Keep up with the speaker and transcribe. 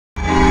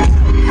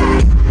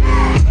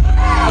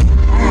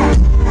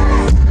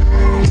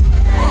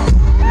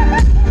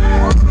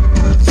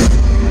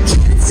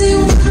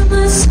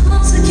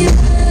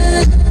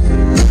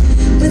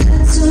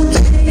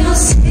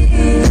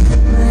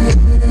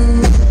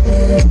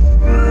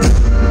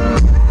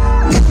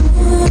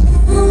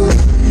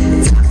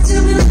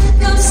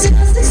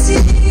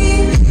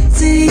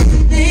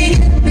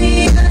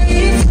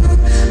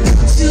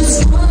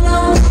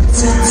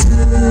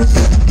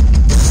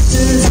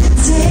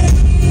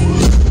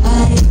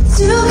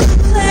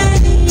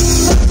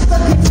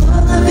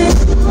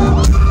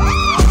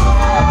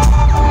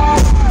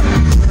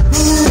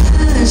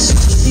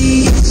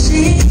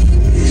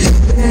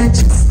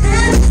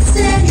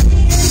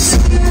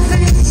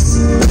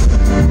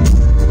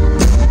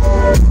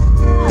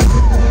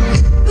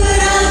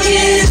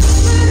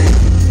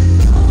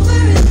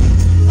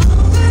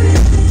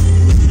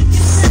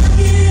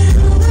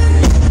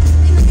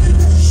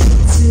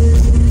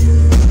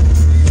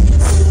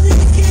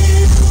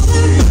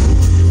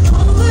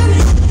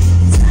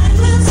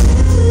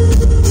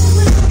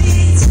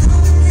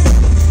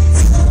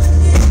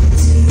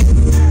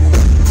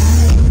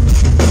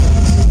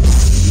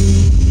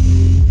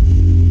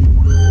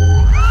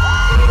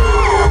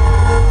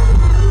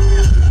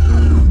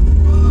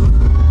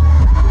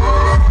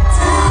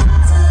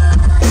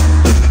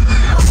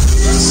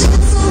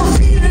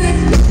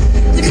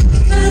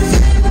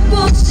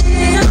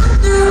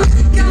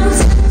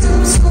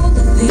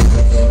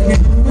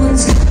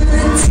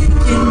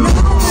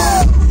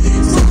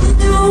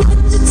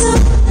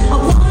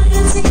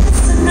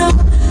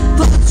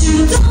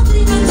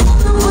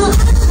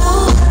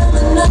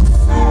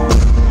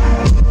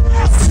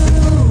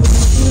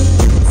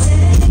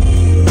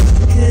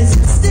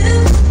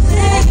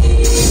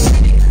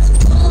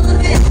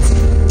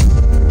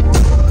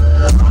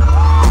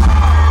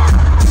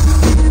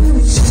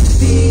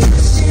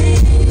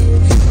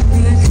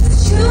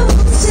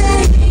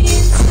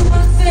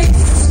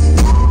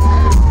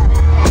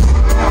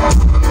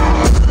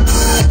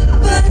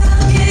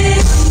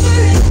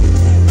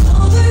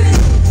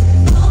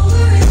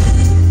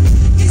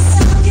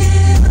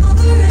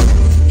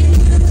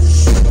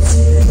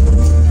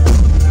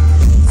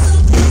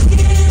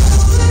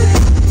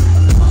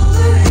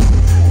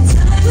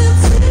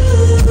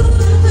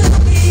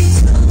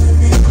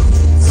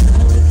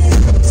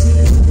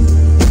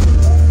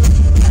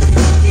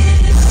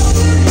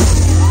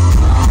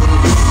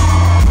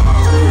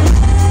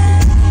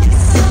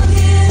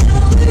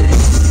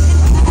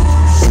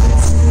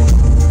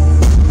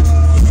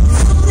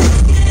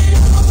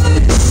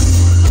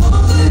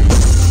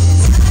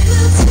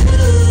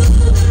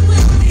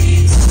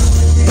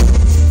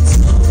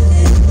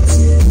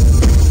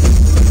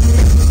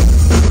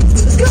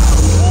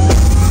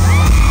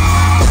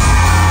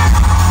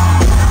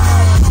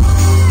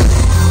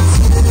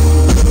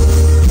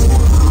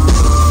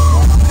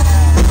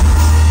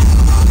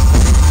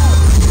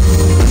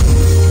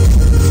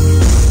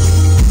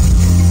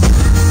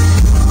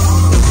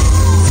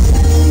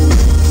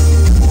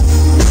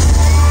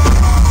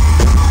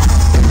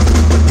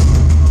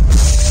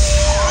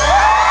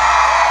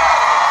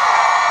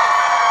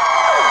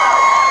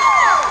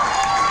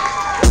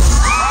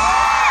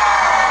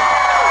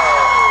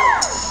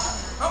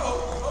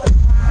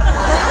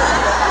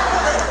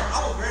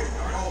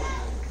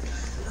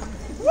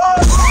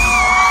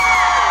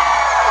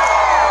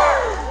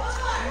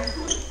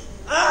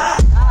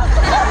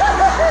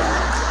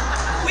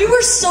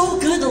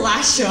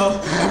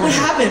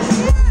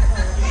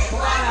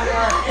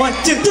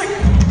2, 3.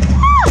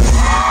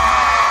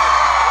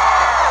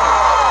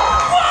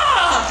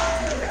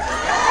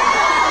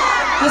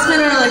 That's been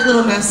our like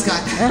little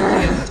mascot.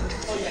 Yeah.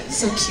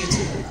 So cute.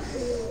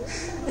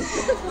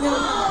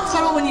 Yeah,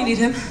 cuddle when you need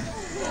him.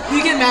 If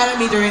you get mad at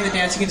me during the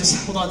dance, you can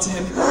just hold on to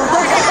him.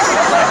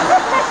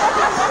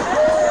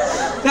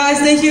 Guys,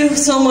 thank you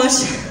so much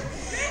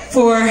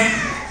for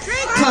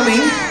coming.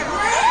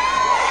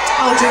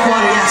 Oh, drink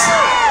water, yes.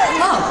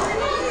 Oh,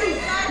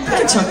 I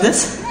can chug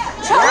this.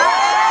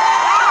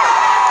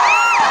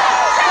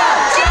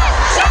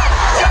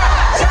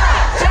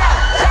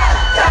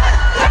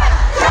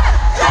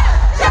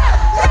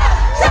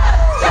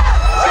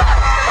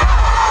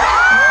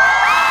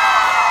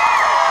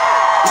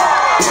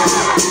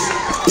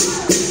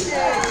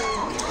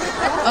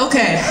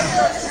 Okay,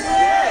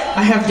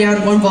 I have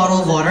down 1 bottle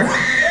of water.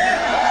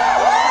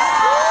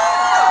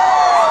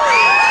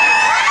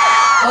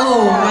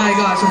 Oh my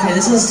gosh, okay,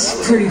 this is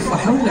pretty fun.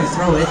 How am I gonna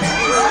throw it?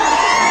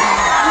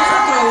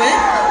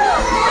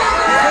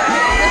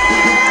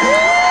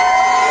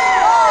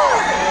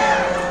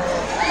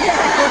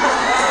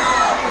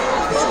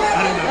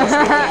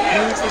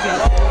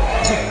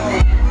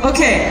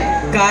 Okay,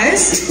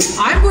 guys,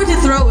 I'm going to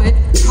throw it,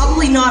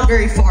 probably not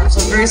very far,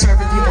 so I'm very sorry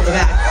for the people in the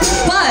back.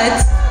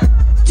 But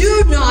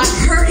do not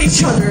hurt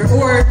each other,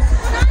 or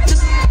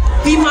just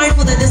be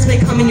mindful that this may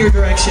come in your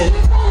direction.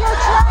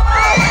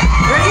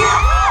 Ready?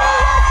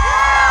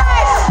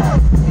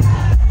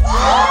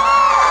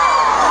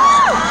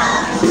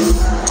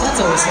 That's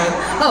always fun.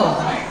 Oh,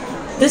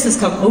 this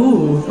is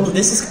ooh,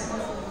 this is,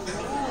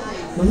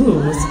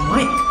 ooh, it's a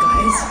mic,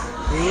 guys.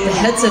 The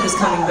headset is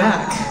coming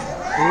back.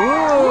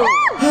 Ooh.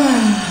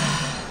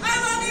 I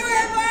love you,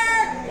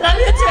 Amber! Love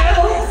you too!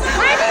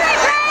 Love you,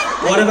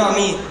 Amber! What about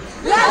me?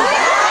 Love you!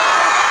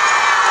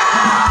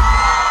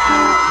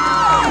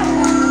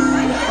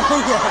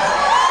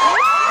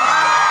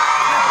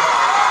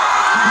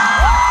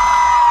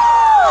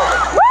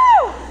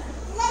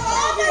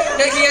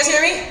 Can you guys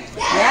hear me?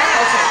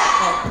 Yeah! Okay.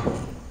 Oh.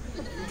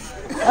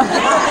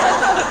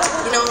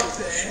 You know,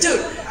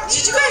 dude,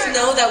 did you guys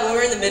know that when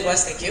we're in the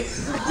Midwest, thank you?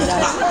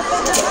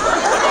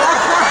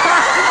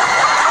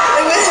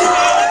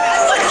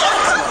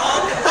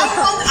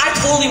 I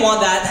totally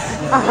want that.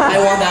 I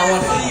want that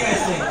one. What do you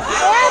guys think?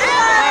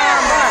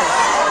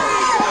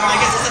 I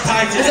guess it's a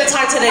tie today. It's a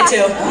tie today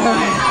too.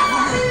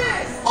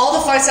 All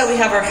the fights that we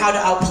have are how to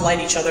out-polite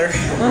each other.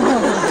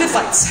 Good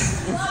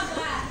fights.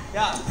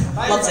 Yeah.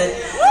 Loves it.